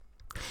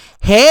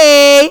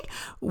Hey,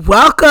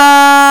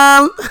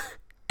 welcome.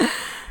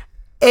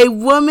 A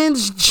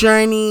woman's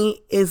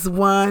journey is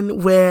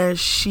one where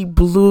she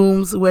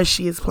blooms where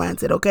she is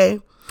planted, okay?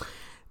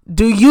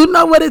 Do you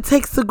know what it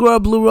takes to grow a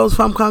blue rose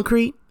from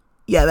concrete?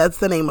 Yeah, that's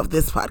the name of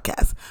this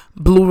podcast,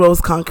 Blue Rose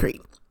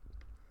Concrete.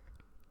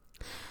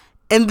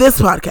 In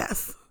this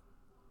podcast,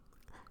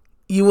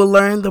 you will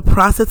learn the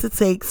process it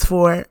takes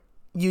for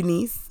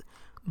Eunice,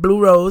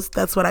 Blue Rose,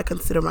 that's what I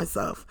consider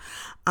myself,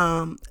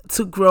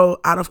 to grow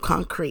out of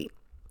concrete.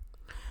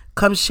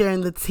 Come share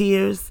in the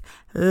tears,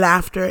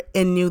 laughter,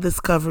 and new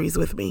discoveries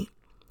with me.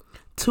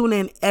 Tune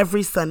in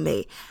every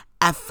Sunday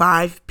at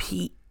 5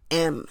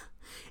 p.m.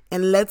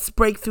 and let's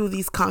break through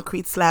these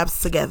concrete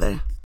slabs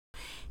together.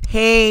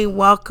 Hey,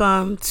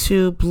 welcome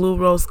to Blue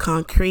Rose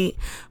Concrete.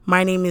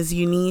 My name is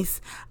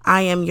Eunice.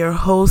 I am your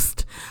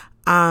host.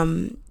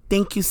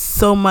 Thank you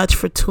so much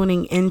for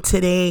tuning in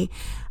today.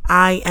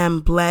 I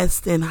am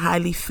blessed and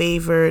highly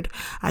favored.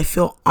 I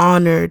feel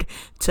honored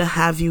to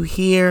have you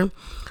here.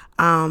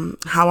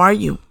 How are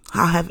you?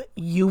 How have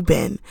you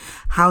been?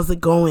 How's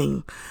it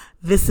going?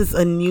 This is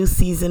a new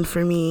season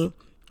for me.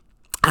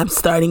 I'm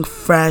starting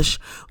fresh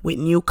with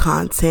new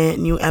content,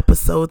 new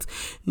episodes,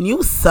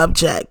 new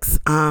subjects.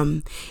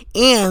 And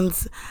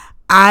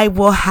I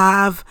will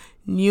have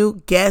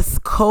new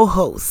guest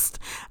co-host.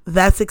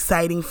 That's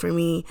exciting for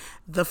me.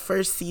 The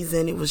first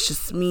season, it was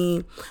just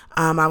me.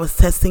 I was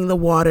testing the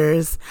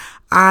waters.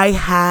 I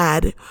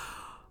had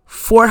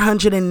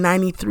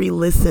 493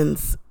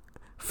 listens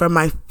for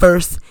my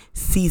first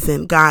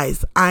season.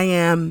 Guys, I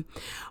am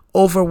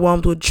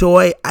overwhelmed with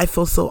joy. I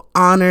feel so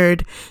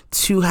honored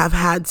to have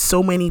had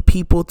so many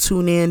people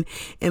tune in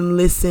and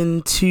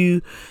listen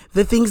to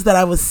the things that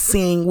I was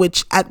saying,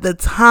 which at the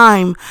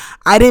time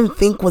I didn't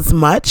think was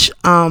much.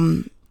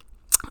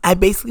 I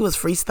basically was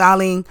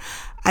freestyling.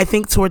 I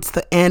think towards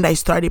the end I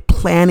started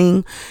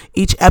planning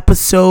each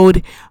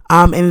episode,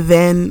 and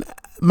then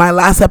my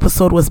last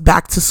episode was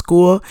back to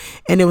school,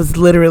 and it was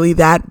literally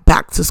that,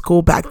 back to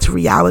school, back to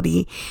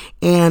reality.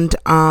 And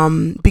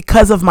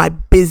because of my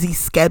busy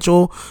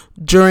schedule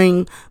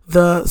during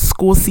the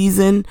school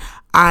season,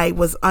 I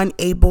was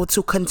unable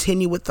to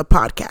continue with the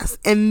podcast.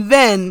 And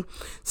then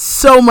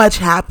so much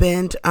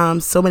happened,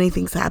 so many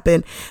things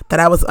happened that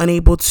I was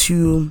unable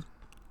to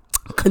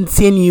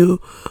continue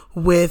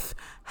with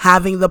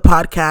having the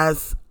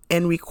podcast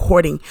and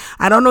recording.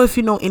 I don't know if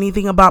you know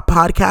anything about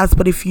podcasts,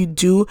 but if you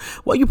do,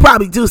 well, you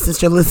probably do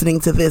since you're listening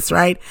to this,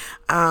 right?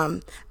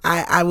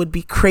 I would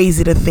be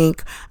crazy to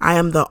think I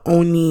am the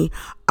only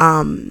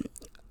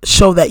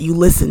show that you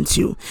listen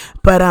to,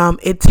 but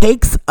it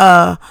takes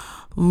a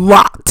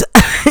lot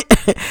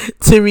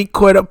to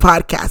record a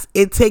podcast.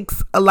 It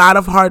takes a lot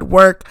of hard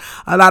work,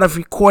 a lot of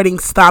recording,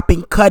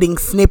 stopping, cutting,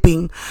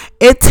 snipping.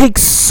 It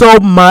takes so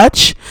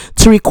much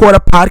to record a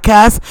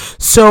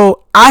podcast.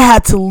 So I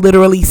had to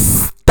literally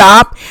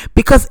stop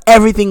because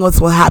everything was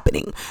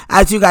happening.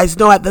 As you guys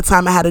know, at the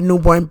time I had a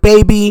newborn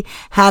baby.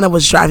 Hannah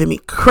was driving me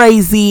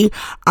crazy.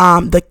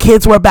 The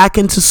kids were back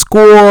into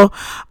school.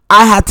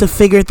 I had to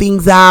figure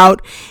things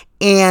out.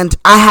 And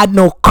I had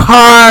no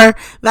car.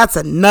 That's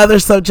another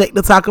subject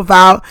to talk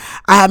about.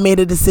 I had made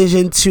a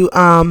decision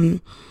to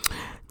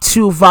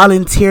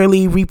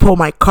voluntarily repo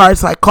my car.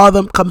 So I called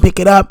them, come pick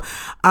it up.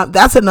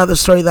 That's another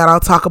story that I'll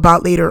talk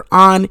about later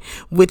on,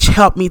 which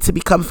helped me to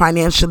become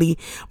financially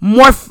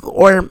more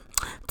or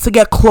to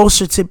get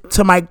closer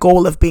to my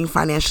goal of being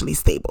financially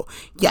stable.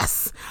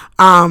 Yes.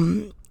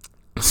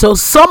 So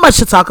much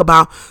to talk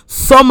about,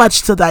 so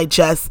much to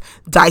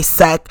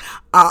dissect.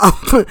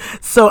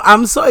 So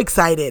I'm so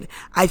excited.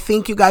 I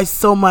thank you guys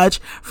so much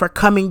for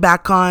coming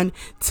back on.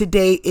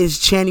 Today is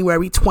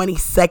January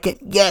 22nd.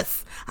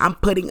 Yes, I'm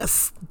putting a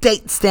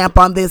date stamp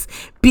on this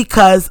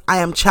because I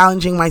am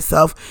challenging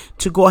myself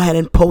to go ahead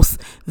and post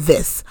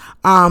this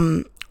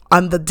on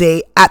the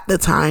day at the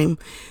time.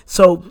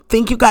 So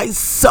thank you guys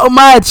so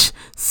much.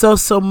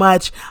 So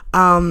much.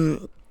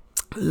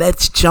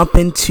 Let's jump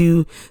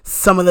into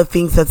some of the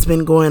things that's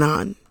been going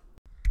on.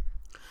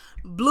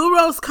 Blue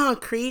Rose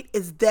Concrete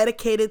is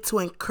dedicated to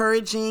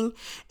encouraging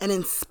and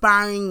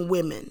inspiring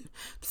women,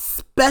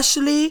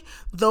 especially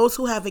those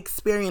who have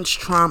experienced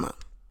trauma.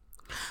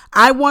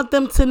 I want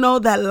them to know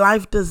that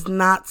life does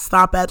not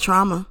stop at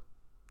trauma.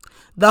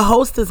 The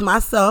host is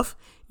myself,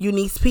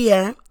 Eunice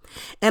Pierre,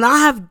 and I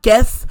have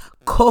guest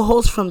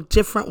co-hosts from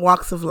different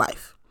walks of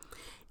life.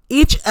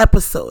 Each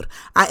episode,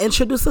 I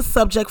introduce a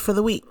subject for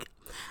the week.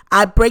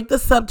 I break the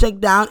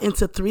subject down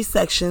into 3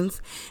 sections,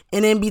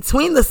 and in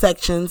between the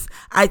sections,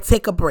 I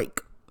take a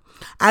break.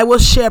 I will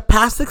share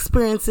past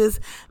experiences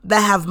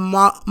that have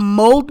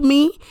molded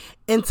me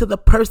into the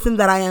person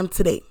that I am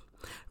today,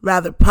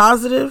 rather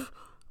positive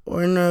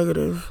or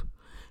negative.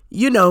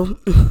 You know,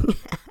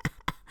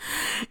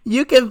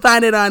 you can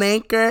find it on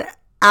Anchor,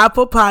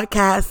 Apple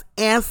Podcasts,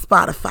 and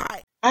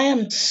Spotify. I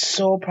am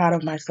so proud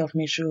of myself,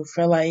 Michu,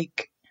 for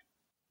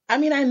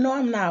I know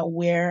I'm not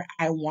where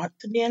I want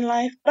to be in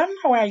life, but I'm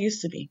not where I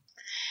used to be.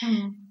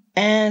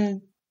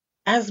 And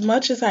as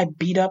much as I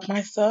beat up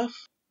myself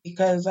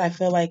because I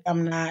feel like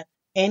I'm not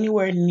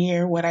anywhere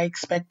near what I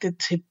expected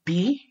to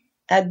be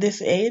at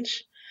this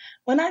age.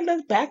 When I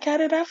look back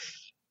at it, I'm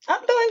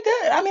doing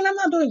good. I mean, I'm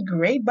not doing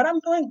great, but I'm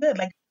doing good.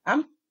 Like,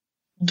 I'm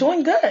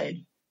doing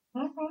good.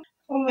 Mm-hmm.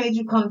 What made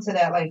you come to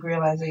that like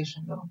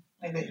realization though,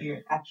 like that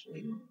you're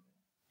actually?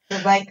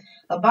 Because like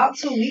about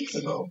 2 weeks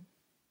ago,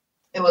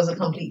 it was a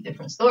complete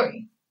different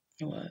story.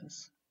 It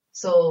was.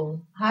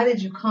 So how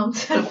did you come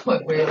to the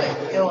point where you're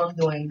like, yo, I'm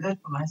doing good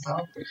for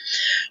myself?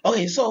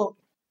 Okay, so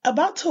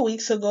about 2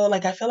 weeks ago,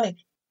 like I feel like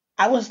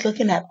I was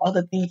looking at all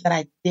the things that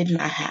I did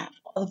not have,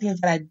 all the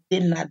things that I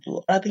did not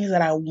do, all the things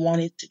that I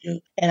wanted to do.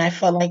 And I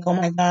felt like, oh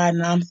my God,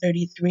 now I'm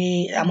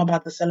 33. I'm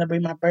about to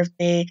celebrate my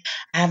birthday.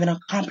 I haven't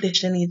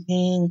accomplished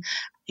anything.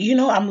 You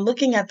know, I'm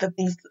looking at the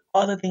things,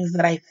 all the things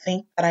that I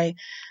think that I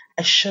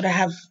should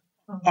have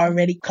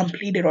already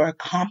completed or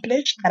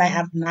accomplished that I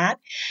have not.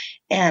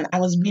 And I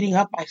was beating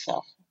up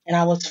myself and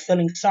I was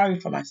feeling sorry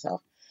for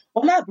myself.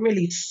 Well, not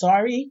really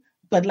sorry,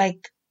 but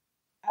like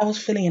I was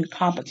feeling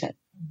incompetent.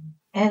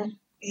 And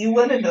you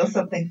want to know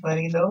something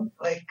funny though?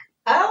 Like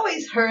I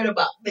always heard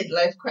about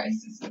midlife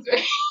crises,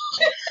 right?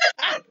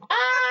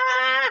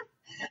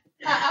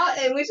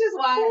 And which is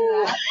why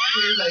I laughed.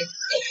 Like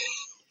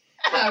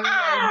I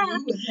realized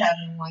you was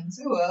having one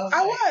too.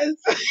 I was.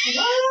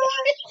 What?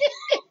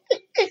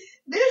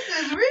 This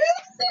is real.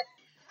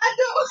 I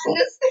don't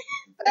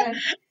understand.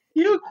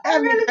 I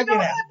really don't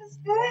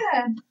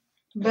understand.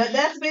 But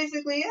that's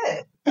basically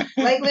it.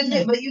 Like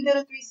legit. But you did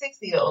a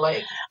 360 though.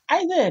 Like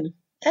I did.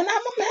 And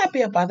I'm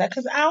happy about that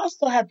because I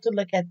also had to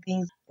look at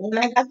things. When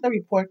I got the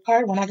report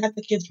card, when I got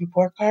the kid's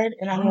report card,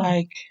 and I'm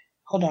like,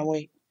 hold on,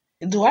 wait.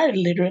 Do I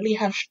literally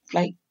have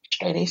like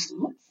straight A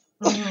students?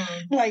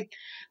 Like,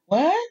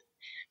 what?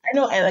 I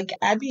know, like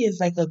Abby is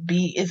like a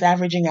B, is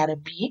averaging at a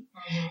B.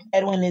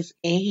 Edwin is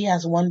A, he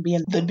has one B,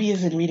 and the B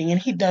is in reading, and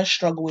he does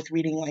struggle with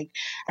reading. Like,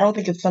 I don't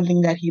think it's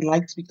something that he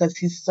likes because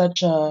he's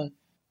such a.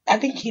 I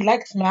think he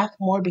likes math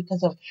more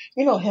because of,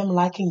 you know, him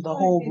liking the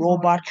whole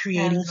robot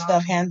creating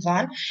stuff hands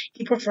on.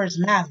 He prefers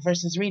math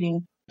versus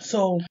reading.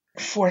 So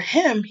for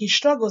him, he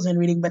struggles in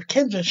reading, but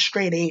Kendra's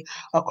straight A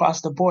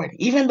across the board.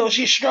 Even though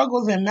she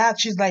struggles in math,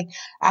 she's like,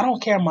 I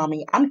don't care,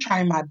 mommy. I'm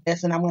trying my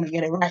best and I'm going to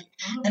get it right.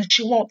 And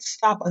she won't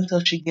stop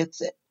until she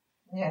gets it.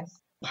 Yes.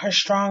 Her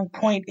strong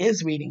point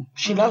is reading.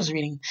 She loves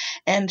reading.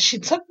 And she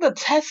took the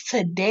test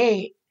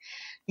today,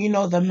 you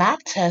know, the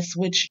math test,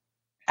 which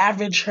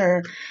averaged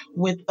her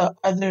with the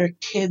other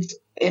kids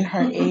in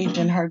her age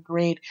and her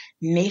grade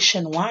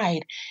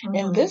nationwide.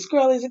 And this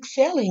girl is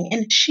excelling.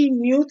 And she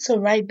knew to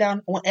write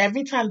down,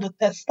 every time the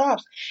test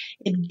stops,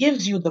 it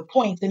gives you the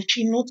points. And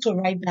she knew to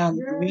write down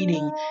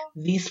reading,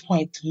 these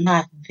points,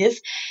 math, this,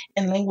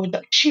 and language.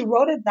 She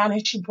wrote it down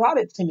and she brought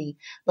it to me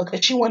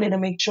because she wanted to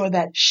make sure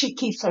that she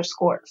keeps her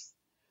scores.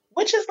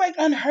 Which is like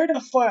unheard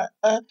of for,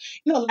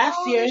 you know, last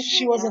year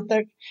she was a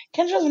third.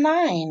 Kendra's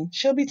 9.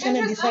 She'll be 10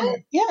 in December.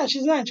 9? Yeah,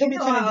 she's 9. She'll be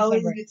 10 in December. I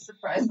always get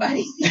surprised by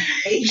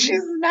these.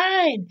 She's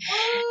 9.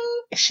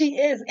 She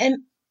is. And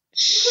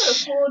she could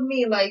have told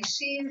me, like,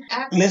 she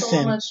acts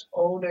so much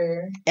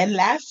older. And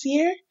last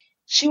year,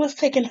 she was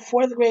taking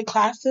 4th grade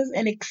classes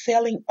and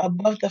excelling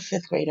above the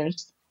 5th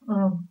graders.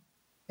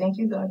 Thank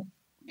you, God.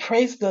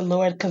 Praise the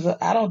Lord, because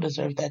I don't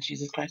deserve that,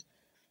 Jesus Christ.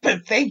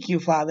 But thank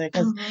you, Father,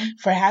 because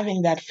for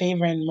having that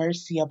favor and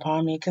mercy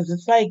upon me. Because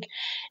it's like,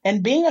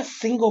 and being a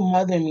single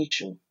mother,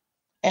 Michu,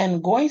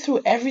 and going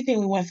through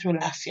everything we went through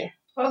last year.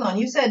 Hold on,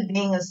 you said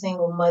being a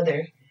single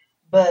mother,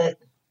 but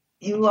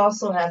you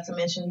also have to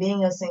mention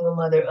being a single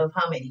mother of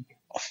how many?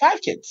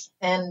 5 kids.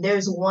 And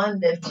there's one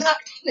that's not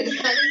in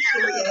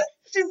school yet.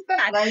 She's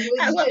not. Like,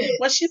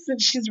 well, she said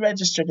she's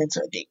registered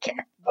into a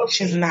daycare. Okay.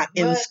 She's not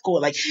in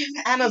school. Like,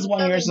 Anna's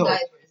 1 year old.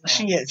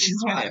 She is.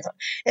 She's 1 year old.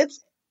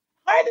 It's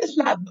hard. It's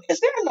not. Is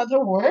there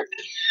another word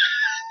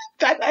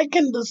that I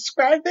can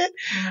describe it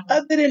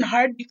other than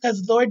hard?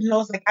 Because Lord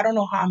knows, like, I don't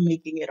know how I'm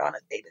making it on a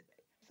day to day.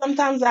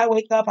 Sometimes I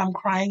wake up, I'm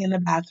crying in the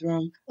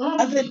bathroom.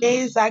 Other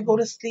days I go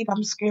to sleep,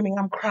 I'm screaming,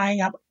 I'm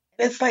crying.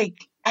 It's like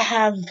I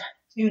have.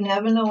 You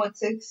never know what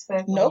to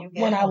expect. Nope.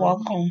 When I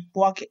walk home,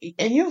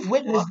 and you've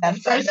witnessed that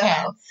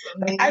firsthand.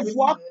 Like, I've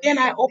walked in,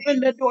 I open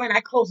the door and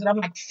I close it. I'm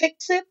like,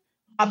 fix it.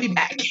 I'll be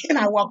back. And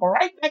I walk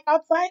right back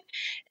outside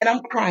and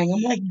I'm crying.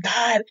 I'm like,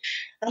 God,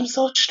 I'm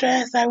so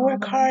stressed. I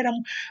work hard.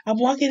 I'm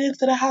walking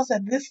into the house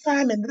at this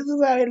time and this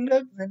is how it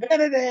looks.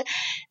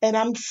 And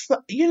I'm,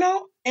 so, you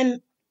know, and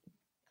it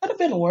could have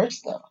been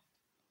worse though.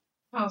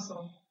 How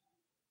so?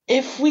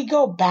 If we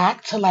go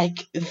back to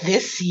like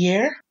this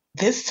year,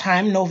 this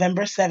time,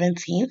 November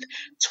 17th,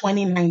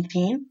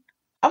 2019,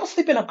 I was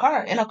sleeping in a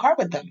car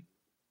with them.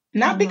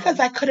 Not because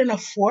I couldn't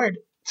afford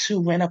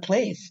to rent a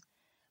place,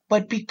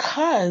 but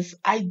because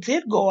I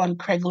did go on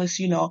Craigslist,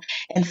 you know,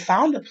 and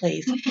found a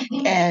place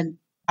and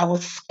I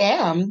was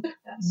scammed,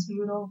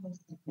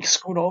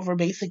 screwed over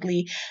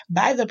basically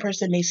by the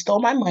person. They stole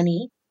my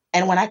money.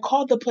 And when I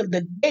called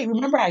the day,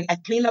 remember I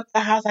cleaned up the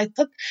house, and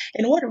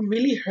what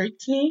really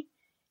hurts me,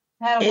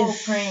 had a whole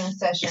praying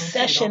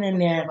session in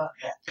there.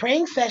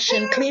 Praying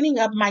session, cleaning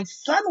up. My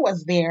son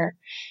was there.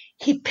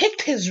 He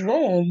picked his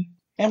room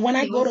And when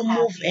I go to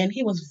move in,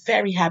 he was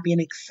very happy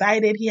and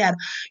excited. He had,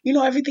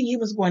 everything he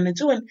was going to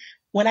do. And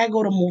when I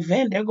go to move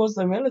in, there goes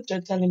the realtor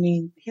telling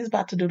me he's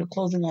about to do the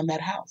closing on that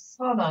house.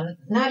 Hold on.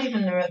 Not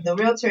even the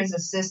realtor's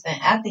assistant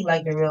acting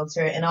like the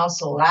realtor and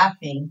also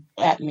laughing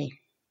at me.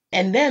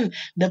 And then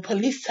the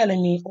police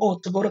telling me,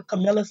 to go to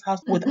Camilla's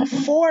house with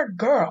 4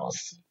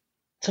 girls.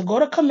 To go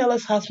to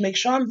Camilla's house, make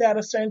sure I'm there at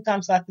a certain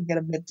time so I can get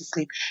a bed to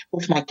sleep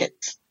with my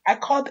kids. I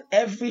called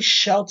every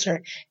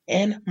shelter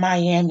in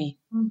Miami.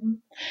 Mm-hmm.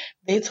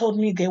 They told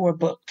me they were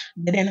booked.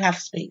 They didn't have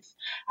space.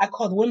 I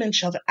called women's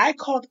shelter. I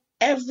called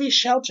every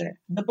shelter.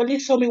 The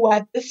police told me, well,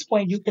 at this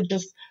point, you could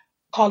just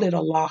call it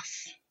a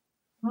loss.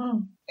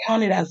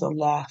 Count it as a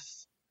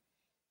loss.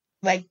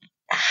 Like,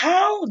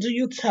 how do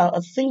you tell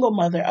a single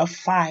mother of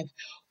 5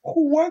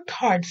 who worked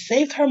hard,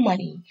 saved her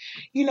money,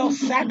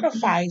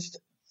 sacrificed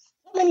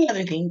so many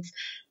other things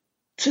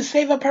to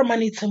save up her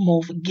money to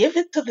move, give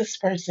it to this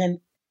person,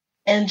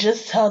 and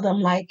just tell them,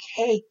 like,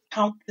 hey,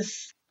 count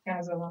this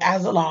as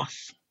a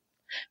loss.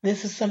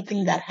 This is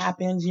something that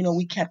happens,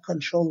 we can't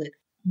control it.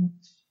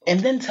 And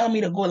then tell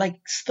me to go,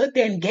 like, stood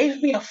there and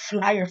gave me a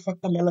flyer for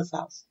Camilla's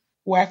house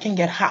where I can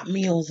get hot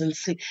meals and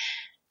sleep.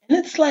 And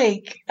it's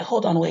like,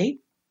 hold on, wait,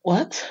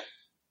 what?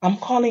 I'm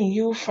calling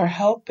you for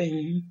help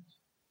and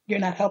you're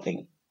not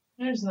helping.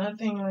 There's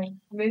nothing, like,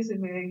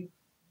 basically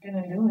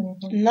gonna do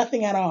anything.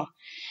 Nothing at all.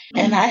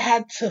 And I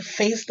had to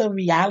face the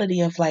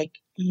reality of, like,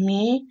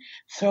 me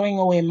throwing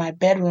away my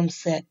bedroom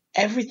set,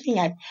 everything,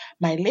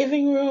 my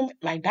living room,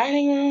 my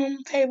dining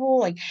room table,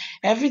 like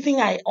everything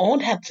I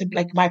owned had to,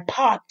 like my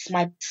pots,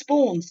 my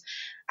spoons,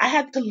 I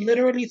had to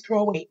literally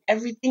throw away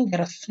everything, get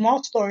a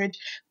small storage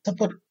to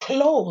put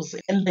clothes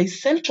and the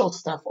essential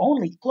stuff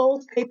only.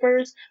 Clothes,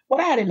 papers,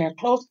 what I had in there,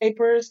 clothes,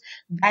 papers,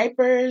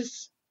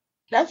 diapers.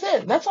 That's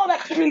it. That's all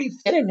that could really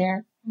fit in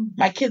there.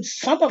 My kids,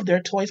 some of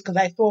their toys, because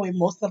I throw away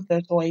most of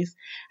their toys,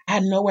 I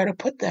had nowhere to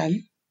put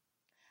them.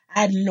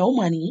 I had no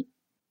money.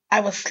 I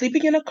was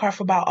sleeping in a car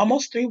for about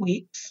almost 3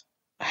 weeks.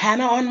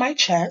 Hannah on my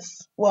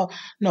chest. Well,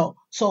 no.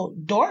 So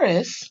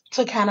Doris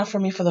took Hannah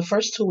from me for the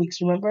first 2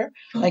 weeks, remember?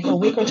 Like a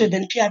week or two,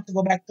 then she had to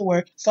go back to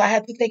work. So I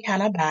had to take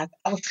Hannah back.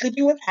 I was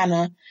sleeping with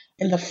Hannah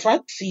in the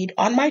front seat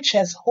on my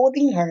chest,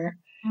 holding her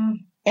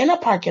in a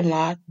parking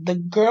lot. The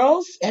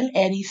girls and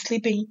Eddie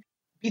sleeping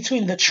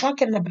between the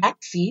trunk and the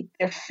back seat,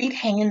 their feet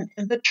hanging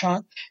in the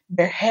trunk,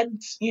 their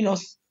heads,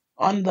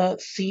 on the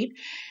seat.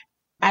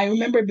 I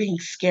remember being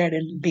scared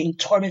and being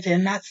tormented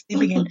and not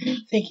sleeping and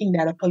thinking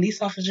that a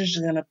police officer is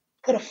going to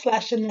put a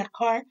flash in that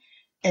car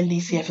and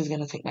DCF is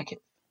going to take my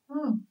kids.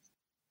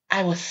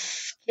 I was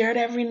scared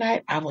every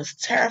night. I was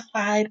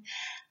terrified.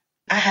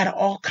 I had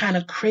all kind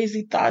of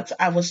crazy thoughts.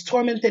 I was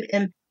tormented.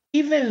 And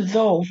even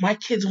though my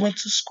kids went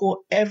to school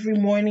every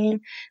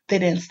morning, they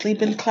didn't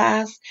sleep in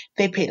class,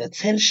 they paid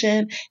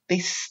attention, they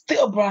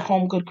still brought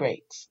home good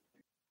grades.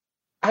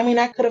 I mean,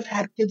 I could have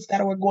had kids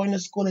that were going to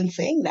school and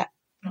saying that.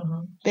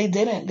 They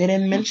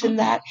didn't mention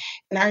that.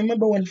 And I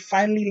remember when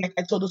finally, like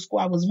I told the school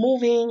I was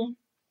moving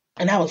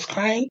and I was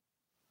crying.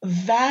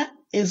 That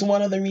is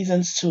one of the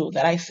reasons too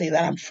that I say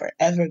that I'm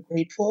forever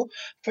grateful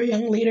for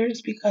young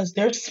leaders, because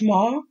they're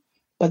small,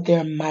 but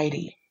they're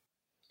mighty.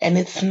 And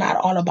it's not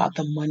all about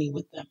the money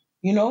with them.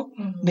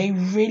 They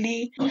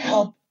really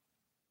help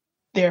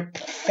their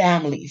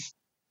families.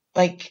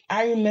 Like,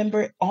 I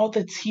remember all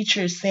the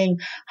teachers saying,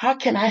 how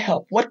can I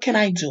help? What can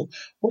I do?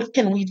 What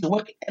can we do?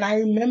 And I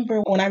remember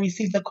when I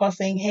received the call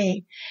saying,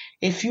 hey,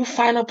 if you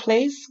find a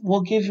place,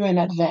 we'll give you an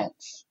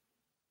advance.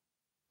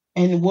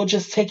 And we'll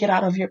just take it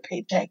out of your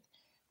paycheck,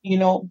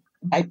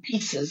 by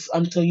pieces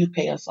until you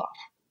pay us off.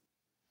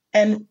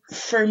 And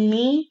for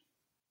me,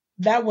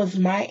 that was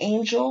my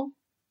angel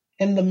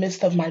in the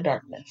midst of my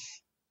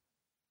darkness.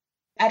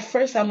 At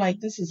first, I'm like,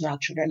 this is not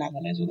true. They're not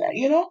going to do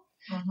that,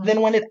 Then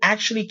when it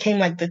actually came,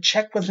 like the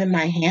check was in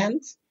my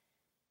hands,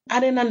 I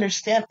didn't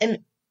understand. And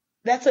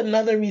that's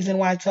another reason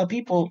why I tell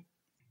people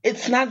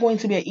it's not going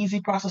to be an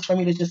easy process for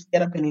me to just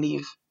get up and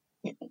leave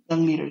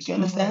young leaders. You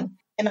understand?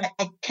 And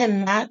I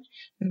cannot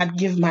not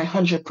give my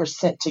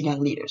 100% to young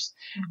leaders,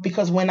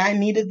 because when I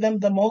needed them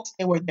the most,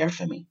 they were there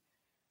for me.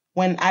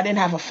 When I didn't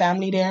have a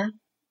family there,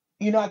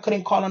 I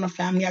couldn't call on a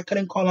family.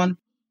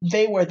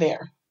 They were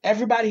there.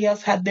 Everybody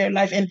else had their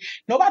life, and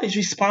nobody's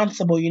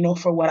responsible,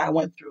 for what I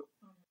went through.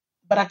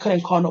 But I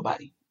couldn't call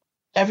nobody.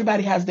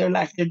 Everybody has their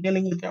life. They're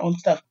dealing with their own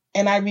stuff.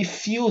 And I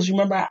refuse.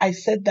 Remember, I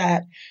said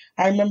that.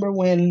 I remember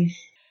when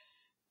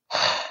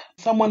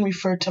someone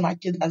referred to my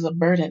kids as a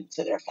burden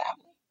to their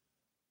family.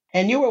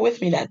 And you were with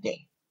me that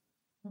day.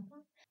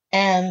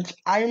 And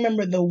I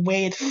remember the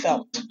way it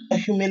felt, the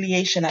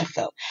humiliation I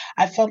felt.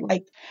 I felt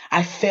like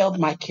I failed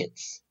my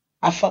kids.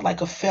 I felt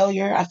like a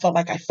failure. I felt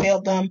like I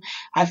failed them.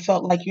 I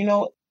felt like,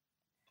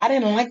 I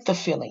didn't like the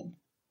feeling.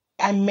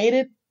 I made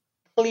it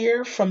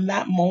clear from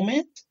that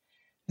moment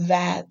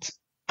that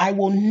I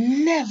will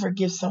never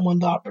give someone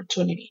the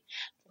opportunity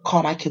to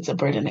call my kids a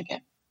burden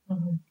again.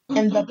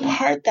 And the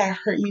part that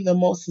hurt me the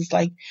most is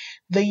like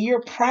the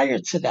year prior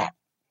to that,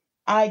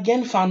 I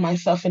again found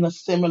myself in a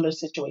similar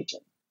situation.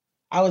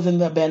 I was in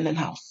the abandoned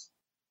house.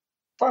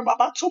 for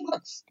about 2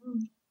 months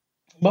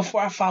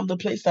before I found the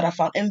place that I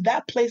found. And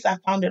that place, I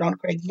found it on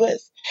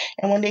Craigslist.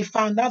 And when they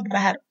found out that I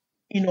had,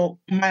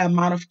 my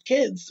amount of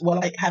kids, well,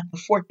 I had the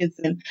 4 kids,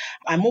 and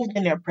I moved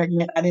in there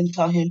pregnant. I didn't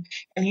tell him.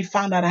 And he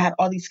found out I had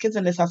all these kids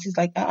in this house. He's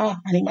like, I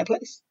need my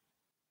place.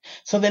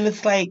 So then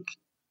it's like,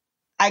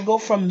 I go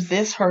from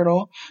this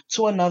hurdle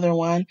to another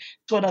one,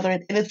 to another.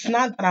 And it's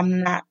not that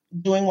I'm not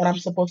doing what I'm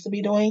supposed to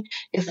be doing.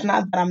 It's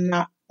not that I'm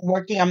not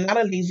working. I'm not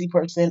a lazy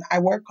person. I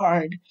work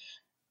hard.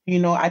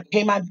 I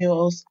pay my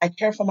bills. I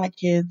care for my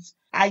kids.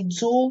 I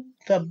do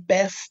the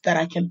best that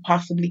I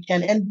possibly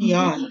can and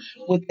beyond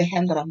with the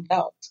hand that I'm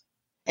dealt.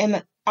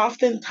 And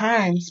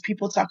oftentimes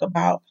people talk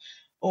about,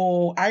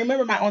 oh, I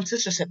remember my own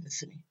sister said this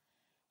to me.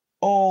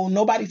 Oh,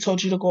 nobody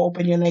told you to go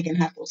open your leg and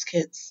have those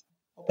kids.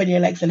 Open your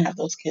legs and have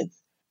those kids.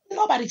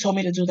 Nobody told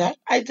me to do that.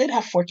 I did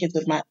have 4 kids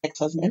with my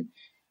ex-husband,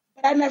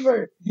 but I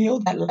never knew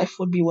that life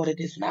would be what it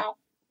is now.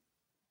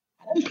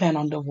 I didn't plan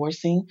on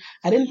divorcing.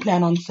 I didn't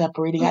plan on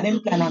separating. I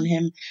didn't plan on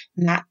him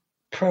not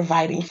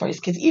providing for his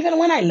kids. Even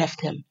when I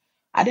left him,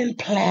 I didn't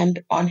plan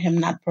on him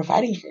not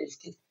providing for his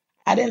kids.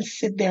 I didn't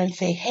sit there and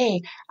say,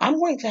 hey, I'm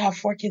going to have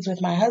 4 kids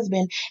with my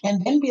husband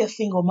and then be a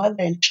single mother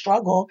and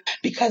struggle,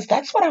 because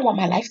that's what I want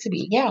my life to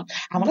be. Yeah,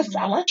 I want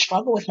to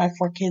struggle with my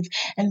 4 kids,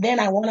 and then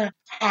I want to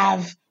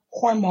have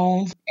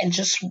hormones and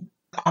just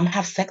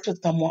have sex with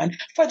someone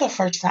for the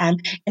first time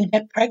and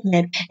get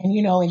pregnant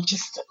and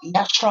just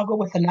struggle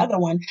with another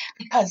one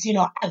because,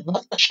 I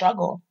love the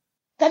struggle.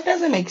 That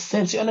doesn't make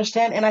sense. You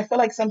understand? And I feel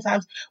like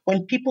sometimes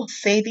when people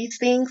say these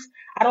things,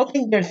 I don't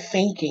think they're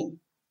thinking.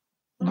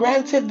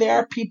 Granted, there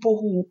are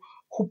people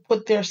who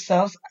put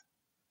themselves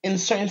in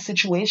certain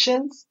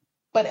situations,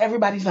 but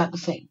everybody's not the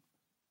same.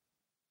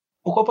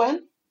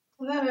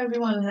 Not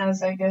everyone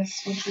has, I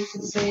guess, what you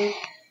could say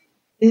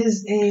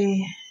is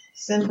a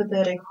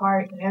sympathetic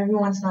heart.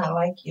 Everyone's not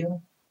like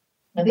you.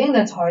 I think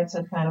that's hard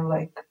to kind of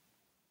like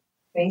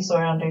face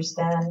or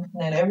understand,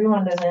 that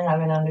everyone doesn't have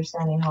an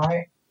understanding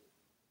heart.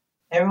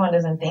 Everyone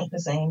doesn't think the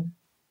same.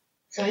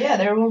 So yeah,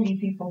 there will be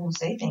people who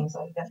say things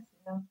like that,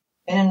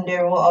 and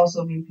there will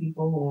also be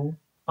people who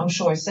I'm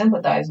sure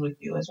sympathize with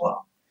you as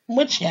well.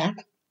 Which, yeah,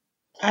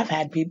 I've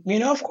had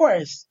people, of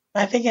course.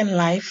 I think in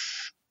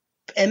life,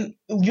 and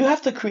you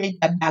have to create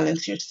that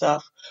balance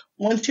yourself.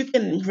 Once you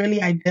can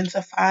really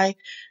identify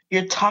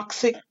your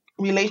toxic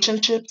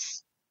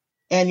relationships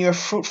and your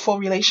fruitful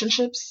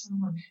relationships,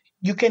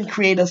 you can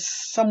create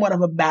somewhat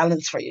of a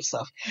balance for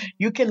yourself.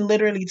 You can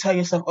literally tell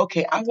yourself,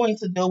 okay, I'm going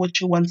to deal with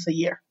you once a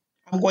year.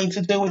 I'm going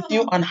to deal with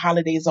you on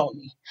holidays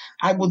only.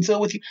 I will deal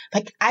with you.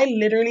 Like, I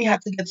literally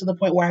had to get to the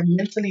point where I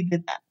mentally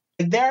did that.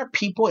 Like, there are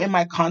people in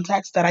my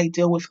contacts that I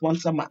deal with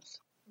once a month.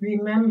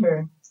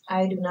 Remember,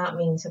 I do not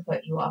mean to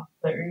put you off,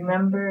 but I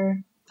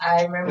remember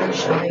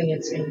showing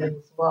it to you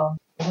as well.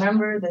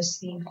 Remember the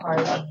Steve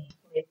Harvey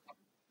clip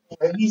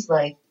where he's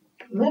like,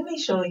 let me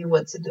show you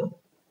what to do.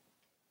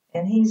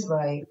 And he's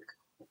like,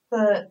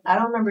 I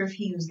don't remember if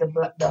he used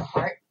the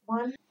heart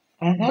one,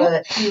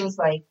 but he was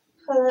like,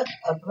 put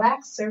a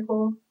black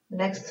circle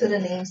next to the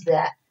names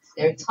that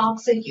they're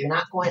toxic, you're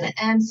not going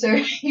to answer,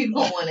 you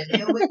don't want to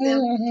deal with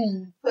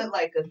them. Put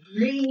like a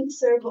green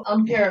circle.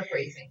 I'm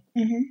paraphrasing,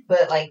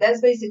 but like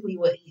that's basically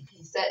what he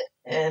said.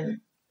 And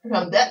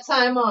from that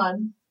time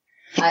on,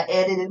 I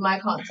edited my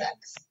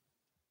contacts,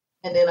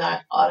 and then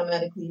I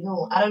automatically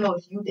knew. I don't know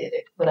if you did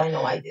it, but I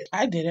know I did.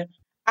 I did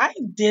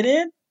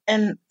it,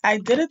 and I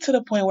did it to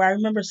the point where I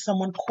remember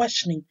someone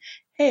questioning,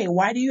 "Hey,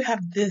 why do you have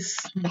this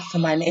next to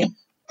my name?"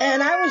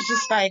 And I was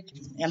just like,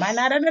 am I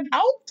not an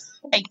adult?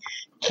 Like,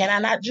 can I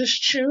not just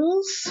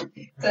choose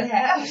to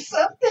have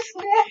something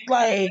there?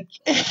 Like,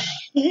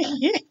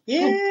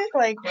 yeah,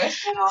 like,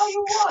 question all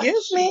you want.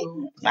 Excuse me,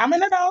 I'm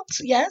an adult.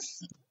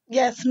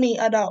 Yes, me,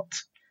 adult.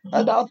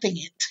 Adulting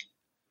it.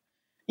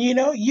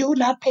 You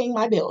not paying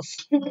my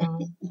bills.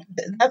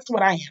 That's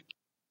what I am.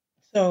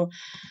 So,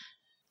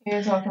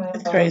 you're talking about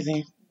it's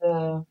crazy.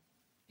 The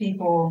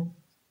people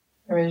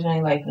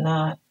originally like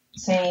not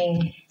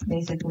saying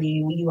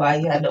basically why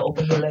you had to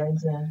open your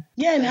legs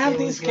and have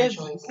these kids.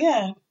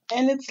 Yeah,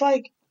 and it's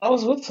like I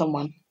was with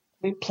someone.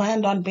 We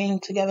planned on being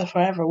together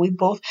forever. We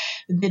both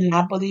did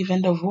not believe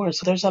in divorce.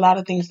 There's a lot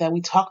of things that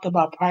we talked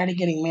about prior to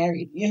getting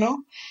married,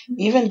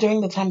 Even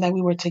during the time that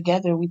we were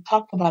together, we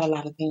talked about a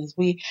lot of things.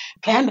 We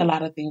planned a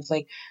lot of things.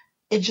 Like,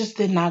 it just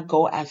did not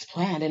go as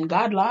planned. And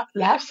God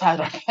laughs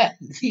at our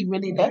plans. He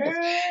really does.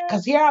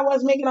 Because here I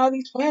was making all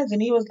these plans,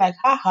 and he was like,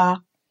 haha,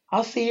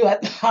 I'll see you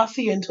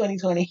in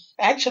 2020.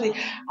 Actually,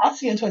 I'll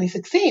see you in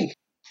 2016.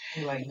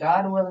 You're like,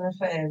 God willing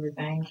for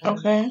everything.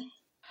 Okay.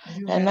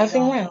 And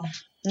nothing went.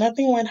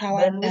 Nothing went how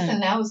I planned. But listen,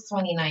 that was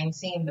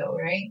 2019 though,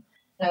 right?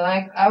 And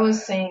like I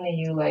was saying to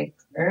you like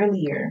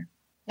earlier,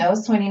 that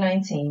was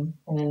 2019,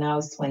 and then now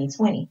it's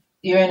 2020.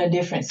 You're in a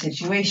different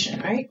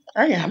situation, right?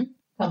 I am.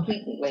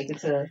 Completely. Like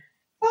it's a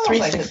 360.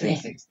 Like a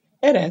 360.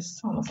 It is.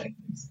 Almost like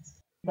 360.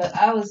 But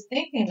I was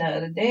thinking the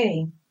other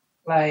day,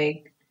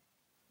 like,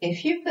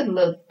 if you could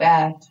look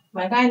back,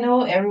 like I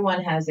know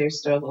everyone has their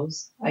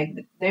struggles. Like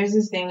there's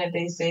this thing that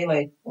they say,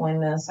 like when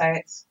those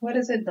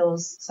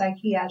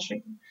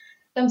psychiatric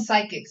them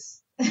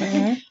psychics.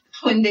 Mm-hmm.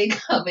 When they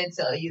come and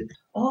tell you,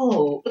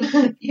 oh,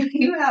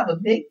 you have a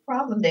big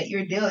problem that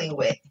you're dealing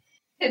with.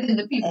 And then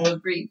the people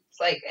agree. It's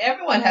like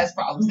everyone has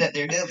problems that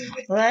they're dealing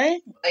with.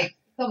 Right? Like,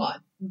 come on.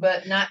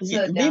 But not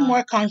to Be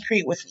more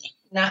concrete with me.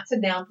 Not to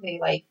downplay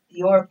like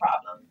your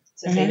problem,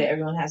 to say that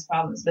everyone has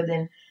problems. But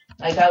then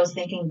like I was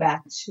thinking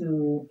back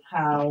to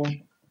how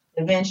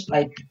eventually,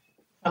 like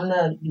from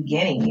the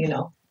beginning, you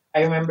know,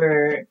 I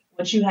remember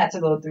what you had to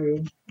go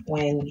through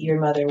when your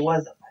mother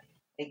was alive.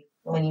 Like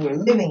when you were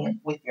living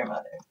with your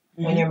mother.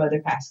 When your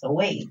mother passed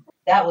away,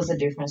 that was a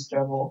different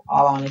struggle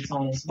all on its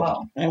own as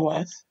well. It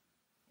was.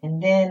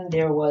 And then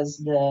there was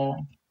the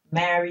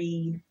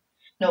married.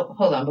 No,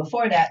 hold on.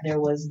 Before that, there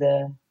was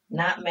the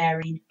not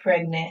married,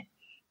 pregnant,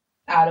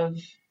 out of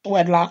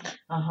wedlock.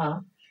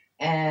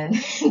 And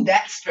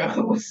that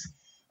struggle was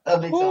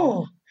of its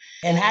own.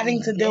 And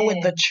having to deal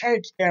with the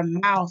church, their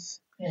mouth.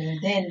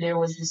 And then there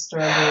was the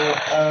struggle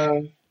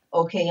of,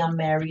 okay, I'm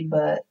married,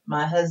 but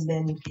my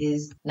husband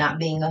is not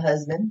being a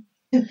husband.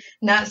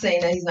 Not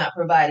saying that he's not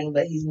providing,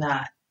 but he's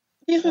not.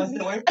 He's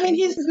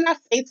not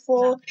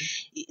faithful,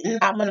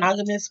 not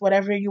monogamous,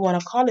 whatever you want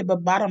to call it.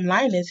 But bottom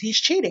line is he's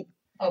cheating.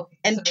 Okay,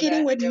 and so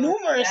cheating with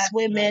numerous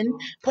women,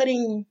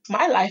 putting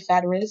my life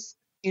at risk,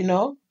 you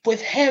know,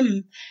 with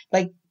him,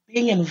 like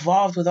being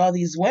involved with all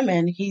these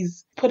women,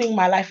 he's putting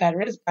my life at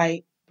risk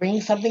by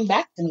bringing something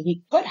back to me.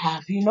 He could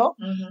have, you know,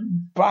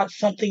 brought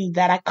something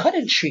that I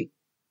couldn't treat,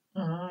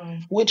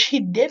 which he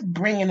did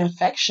bring an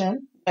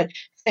infection. But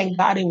thank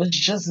God it was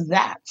just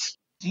that.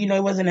 You know,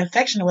 it was an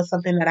infection. It was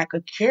something that I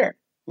could cure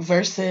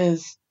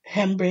versus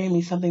him bringing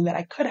me something that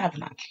I could have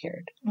not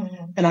cured.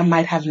 And I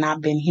might have not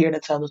been here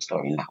to tell the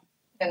story now.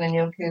 And then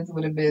your kids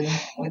would have been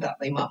without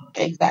their mama.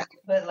 Exactly.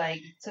 But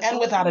like... And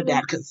without a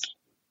dad, because...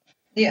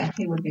 Yeah,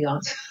 he would be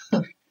on.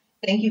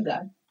 Thank you,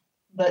 God.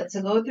 But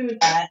to go through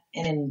that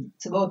and then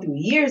to go through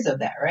years of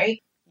that,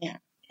 right? Yeah.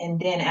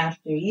 And then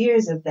after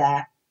years of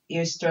that,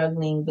 you're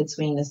struggling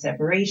between the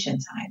separation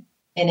time.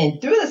 And then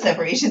through the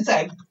separation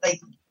time,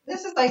 like,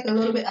 this is like a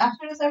little bit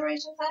after the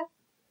separation time?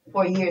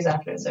 Or years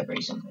after the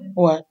separation time?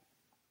 What?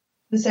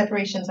 The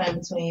separation time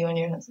between you and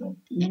your husband.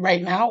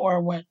 Right now,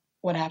 or what?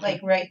 What happened?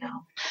 Like right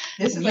now.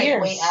 This is years.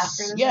 Like way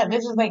after the Yeah,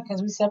 this is like,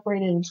 because we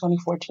separated in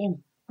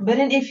 2014. But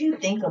then if you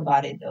think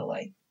about it though,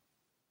 like,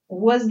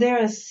 was there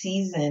a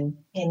season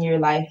in your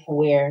life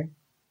where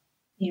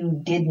you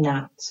did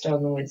not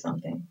struggle with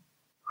something?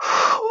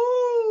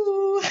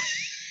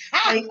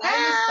 Like, I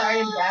just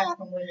started back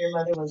from when your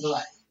mother was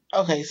alive.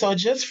 Okay, so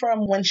just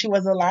from when she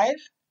was alive?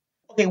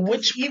 Okay,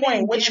 which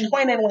point? Which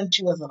point and when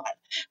she was alive?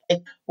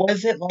 Like,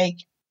 was it like,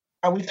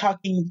 are we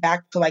talking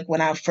back to like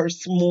when I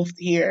first moved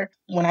here?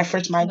 When I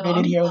first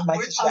migrated here with my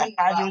sister at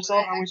 5 years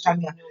old? Or we're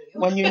talking about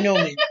when you knew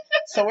me?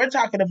 So we're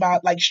talking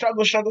about like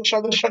struggle. Okay.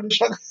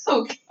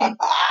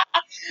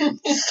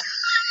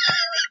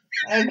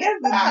 I guess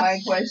that's my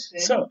question.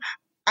 So,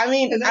 I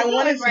mean, I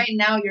want to. Right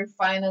now, you're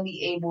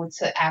finally able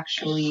to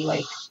actually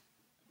like,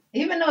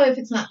 even though if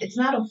it's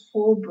not a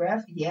full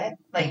breath yet,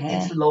 like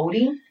it's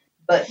loading.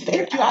 But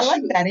thank you. I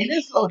like that. It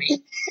is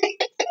loading.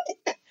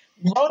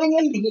 Loading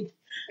indeed.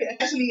 You're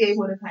actually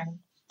able to kind of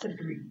to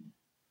breathe.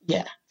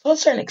 Yeah, to a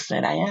certain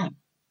extent, I am.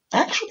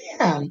 I actually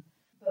am.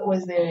 But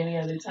was there any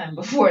other time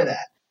before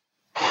that?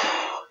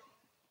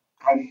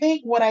 I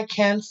think what I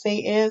can say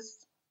is,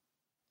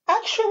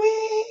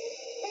 actually,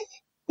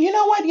 you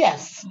know what?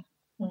 Yes.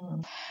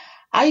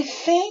 I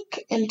think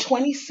in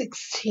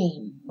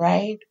 2016,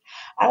 right?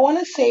 I want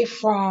to say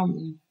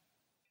from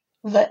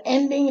the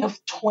ending of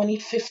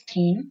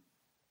 2015.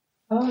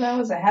 Oh, that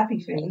was a happy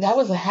phase. That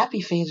was a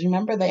happy phase.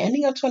 Remember the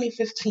ending of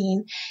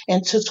 2015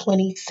 into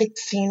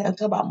 2016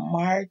 until about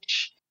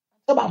March.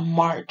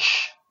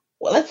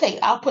 Well, let's say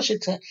I'll push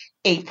it to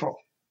April.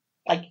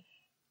 Like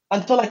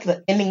until like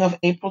the ending of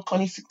April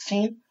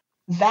 2016.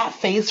 That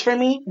phase for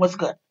me was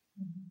good.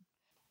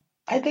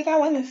 I think I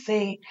want to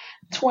say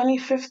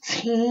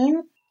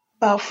 2015,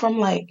 about from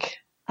like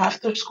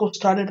after school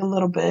started a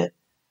little bit.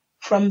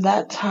 From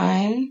that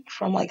time,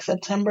 from like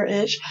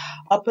September-ish,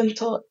 up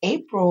until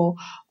April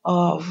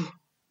of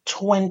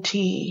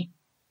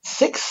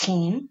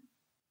 2016,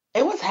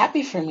 it was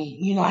happy for me.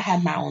 You know, I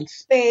had my own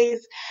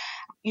space.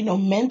 You know,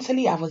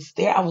 mentally, I was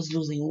there. I was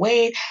losing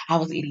weight. I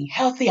was eating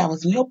healthy. I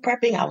was meal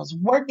prepping. I was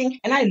working.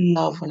 And I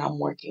love when I'm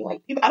working.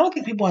 Like, I don't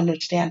think people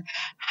understand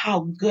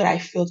how good I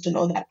feel to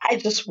know that I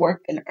just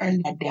worked and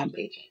earned that damn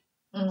paycheck.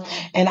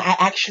 And I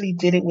actually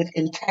did it with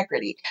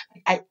integrity.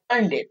 I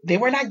earned it. They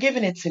were not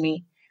giving it to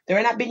me. They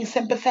were not being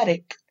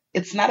sympathetic.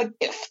 It's not a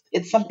gift.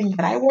 It's something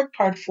that I worked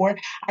hard for.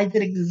 I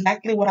did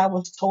exactly what I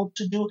was told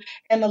to do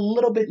and a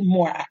little bit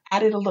more. I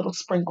added a little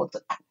sprinkle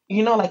to that.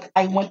 You know, like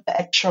I went the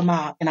extra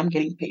mile and I'm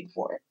getting paid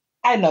for it.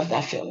 I love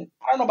that feeling.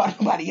 I don't know about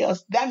nobody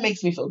else. That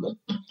makes me feel good.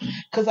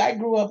 Because I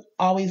grew up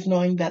always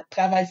knowing that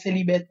travail c'est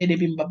liberté de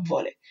bimba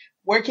voler.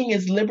 Working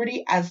is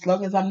liberty as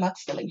long as I'm not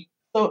stealing.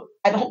 So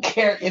I don't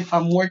care if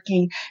I'm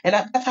working. And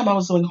at that time I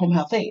was doing home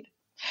health aid.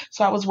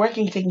 So I was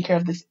working taking care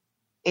of this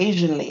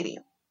Asian lady.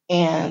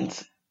 And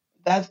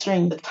that's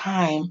during the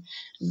time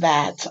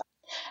that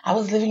I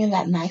was living in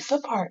that nice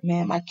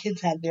apartment. My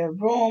kids had their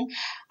room.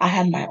 I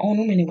had my own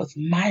room, and it was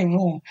my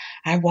room.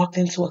 I walked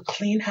into a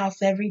clean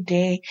house every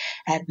day.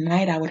 At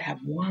night, I would have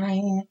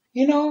wine.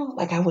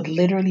 Like I would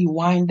literally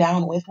wind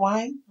down with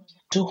wine,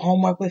 do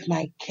homework with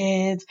my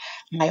kids.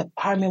 My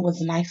apartment was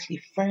nicely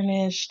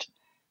furnished.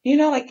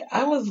 Like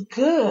I was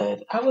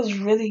good. I was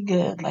really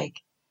good. Like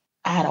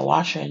I had a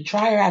washer and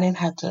dryer. I didn't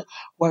have to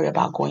worry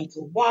about going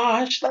to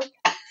wash. Like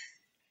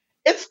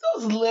it's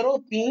those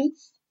little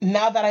things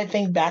now that I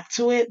think back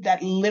to it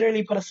that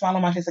literally put a smile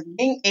on my face. Like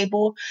being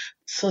able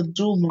to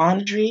do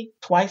laundry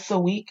twice a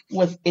week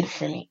was it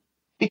for me.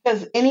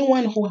 Because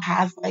anyone who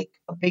has like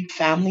a big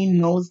family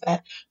knows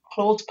that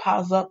clothes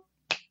piles up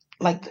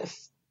like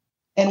this.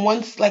 And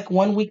once like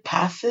 1 week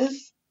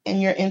passes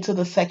and you're into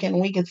the second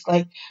week, it's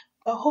like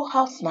the whole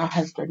house now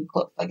has dirty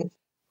clothes. Like it's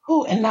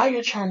who, and now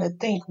you're trying to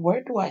think,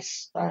 where do I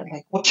start?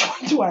 Like which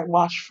one do I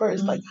wash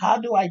first? Like how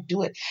do I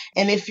do it?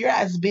 And if you're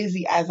as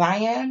busy as I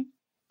am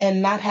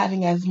and not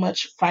having as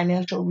much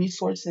financial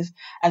resources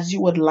as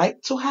you would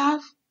like to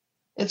have,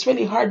 it's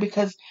really hard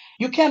because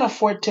you can't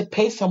afford to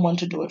pay someone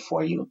to do it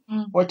for you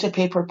or to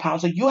pay per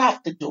pound. So you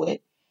have to do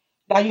it.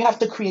 Now you have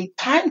to create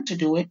time to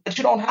do it, but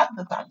you don't have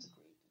the time to do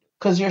it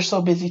because you're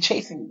so busy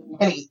chasing the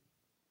money.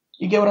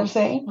 You get what I'm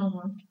saying?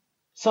 Mm-hmm.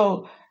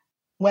 So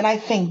when I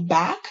think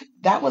back,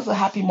 that was a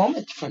happy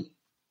moment for me.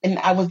 And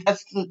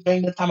that's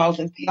during the time I was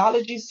in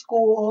theology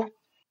school.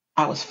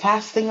 I was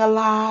fasting a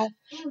lot.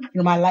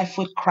 My life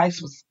with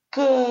Christ was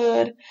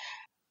good.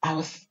 I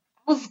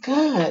was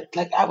good.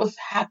 Like I was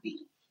happy.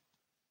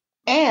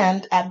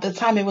 And at the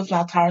time, it was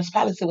not Tara's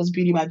Palace. It was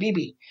Beauty by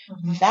BB.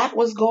 Mm-hmm. That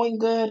was going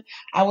good.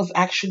 I was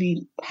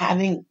actually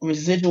having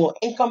residual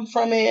income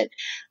from it.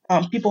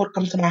 People would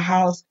come to my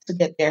house to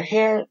get their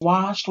hair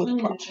washed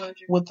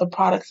with the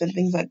products and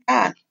things like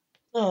that.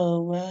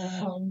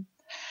 Oh,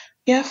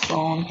 yeah,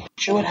 phone.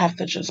 You would have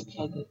to just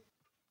plug it.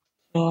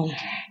 Oh,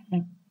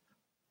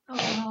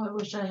 I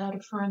wish I had a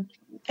friend.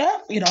 Yeah,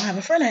 you don't have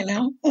a friend right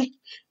now.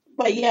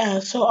 But yeah,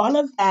 so all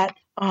of that,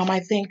 I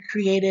think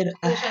created.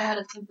 I wish I had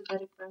a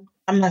sympathetic friend.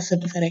 I'm not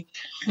sympathetic.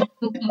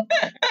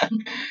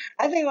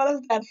 I think all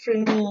of that for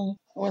me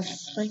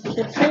was like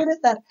it created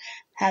that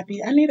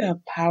happy. I need a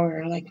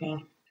power, like a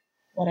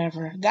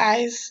whatever.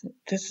 Guys,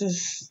 this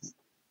is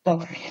don't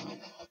worry.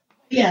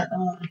 Yeah.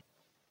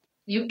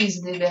 You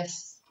is the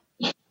best.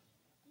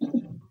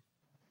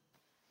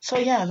 So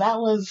yeah, that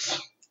was,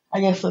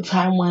 I guess, the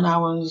time when I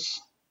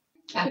was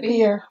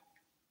happier.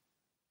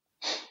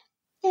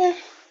 Yeah.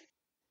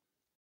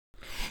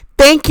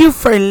 Thank you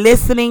for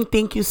listening.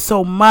 Thank you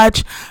so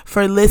much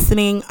for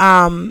listening.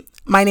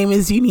 My name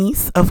is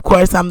Eunice. Of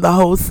course, I'm the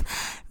host.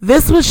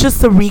 This was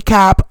just a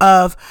recap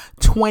of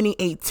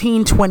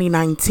 2018,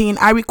 2019.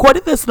 I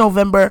recorded this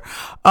November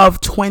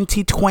of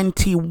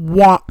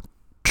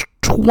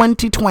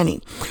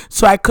 2020.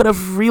 So I could have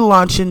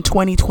relaunched in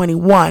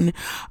 2021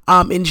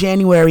 in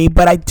January,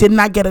 but I did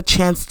not get a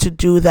chance to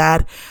do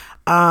that.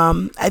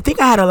 I think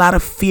I had a lot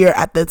of fear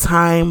at the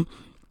time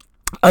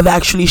of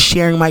actually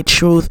sharing my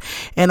truth,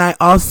 and I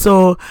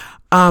also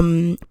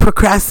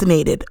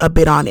procrastinated a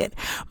bit on it.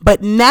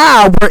 But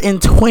now we're in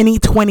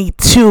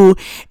 2022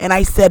 and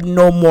I said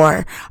no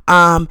more.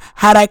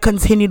 Had I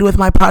continued with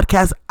my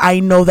podcast,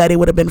 I know that it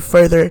would have been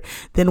further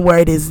than where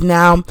it is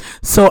now.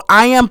 So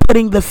I am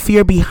putting the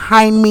fear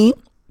behind me,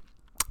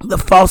 the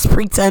false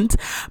pretense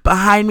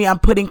behind me. I'm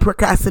putting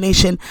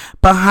procrastination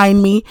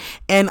behind me,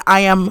 and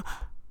I am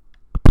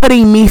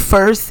putting me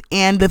first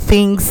and the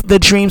things, the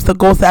dreams, the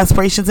goals, the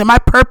aspirations, and my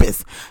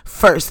purpose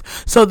first.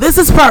 So this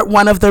is part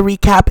 1 of the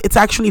recap. It's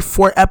actually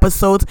 4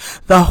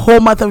 episodes. The whole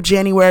month of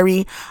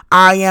January,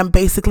 I am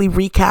basically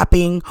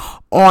recapping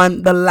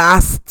on the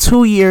last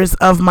 2 years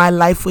of my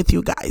life with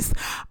you guys.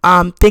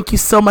 Thank you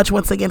so much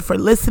once again for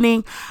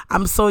listening.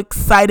 I'm so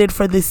excited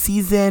for this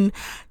season.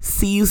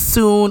 See you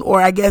soon,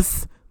 or I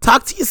guess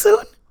talk to you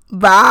soon.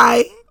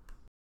 Bye.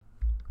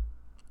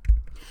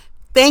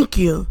 Thank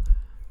you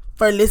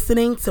for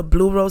listening to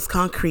Blue Rose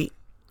Concrete.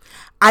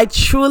 I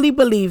truly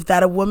believe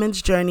that a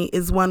woman's journey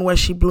is one where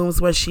she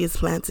blooms where she is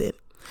planted.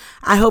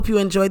 I hope you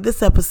enjoyed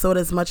this episode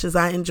as much as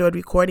I enjoyed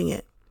recording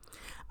it.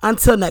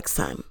 Until next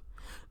time,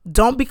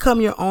 don't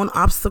become your own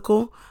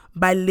obstacle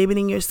by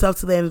limiting yourself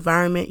to the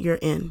environment you're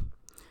in.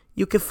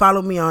 You can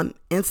follow me on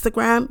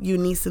Instagram,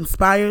 Eunice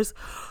Inspires,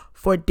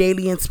 for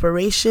daily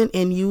inspiration,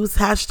 and use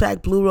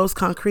hashtag Blue Rose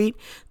Concrete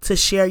to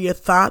share your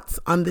thoughts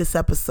on this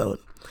episode.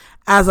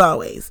 As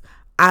always,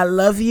 I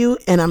love you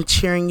and I'm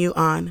cheering you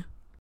on.